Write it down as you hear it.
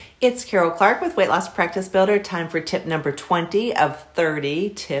It's Carol Clark with Weight Loss Practice Builder. Time for tip number 20 of 30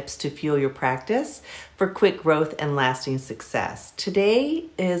 tips to fuel your practice for quick growth and lasting success. Today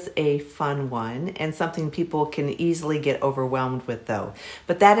is a fun one and something people can easily get overwhelmed with though,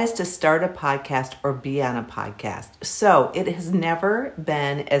 but that is to start a podcast or be on a podcast. So it has never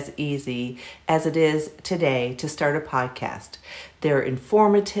been as easy as it is today to start a podcast. They're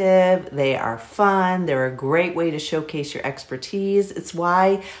informative, they are fun, they're a great way to showcase your expertise. It's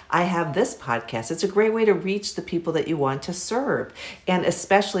why I have this podcast. It's a great way to reach the people that you want to serve, and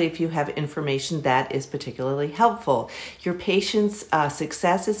especially if you have information that is particularly helpful. Your patient's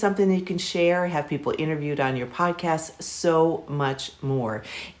success is something that you can share, have people interviewed on your podcast, so much more.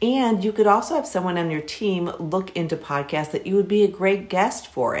 And you could also have someone on your team look into podcasts that you would be a great guest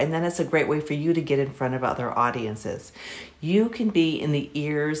for, and then it's a great way for you to get in front of other audiences. You can be in the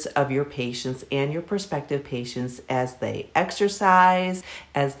ears of your patients and your prospective patients as they exercise,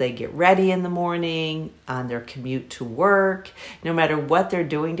 as they get ready in the morning, on their commute to work. No matter what they're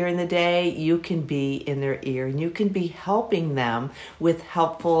doing during the day, you can be in their ear and you can be helping them with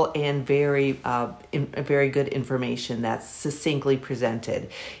helpful and very good information that's succinctly presented.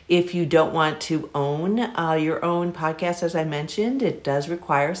 If you don't want to own your own podcast, as I mentioned, it does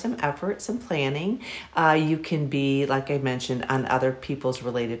require some effort, some planning. You can be, like I mentioned, on other people's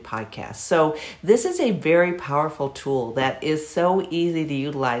related podcasts. So this is a very powerful tool that is so easy to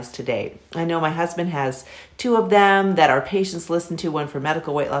utilize today. I know my husband has two of them that our patients listen to, one for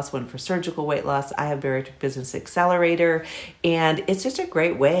medical weight loss, one for surgical weight loss. I have Bariatric Business Accelerator, and it's just a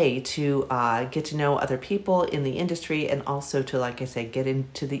great way to get to know other people in the industry and also to, like I said, get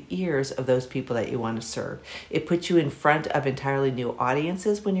into the ears of those people that you want to serve. It puts you in front of entirely new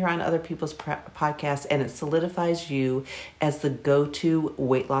audiences when you're on other people's podcasts, and it solidifies you as the go-to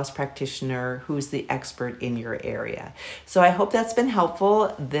weight loss practitioner who's the expert in your area. So I hope that's been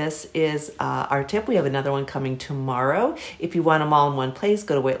helpful. This is our tip. We have another one coming tomorrow. If you want them all in one place,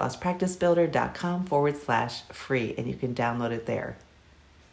 go to weightlosspracticebuilder.com/free and you can download it there.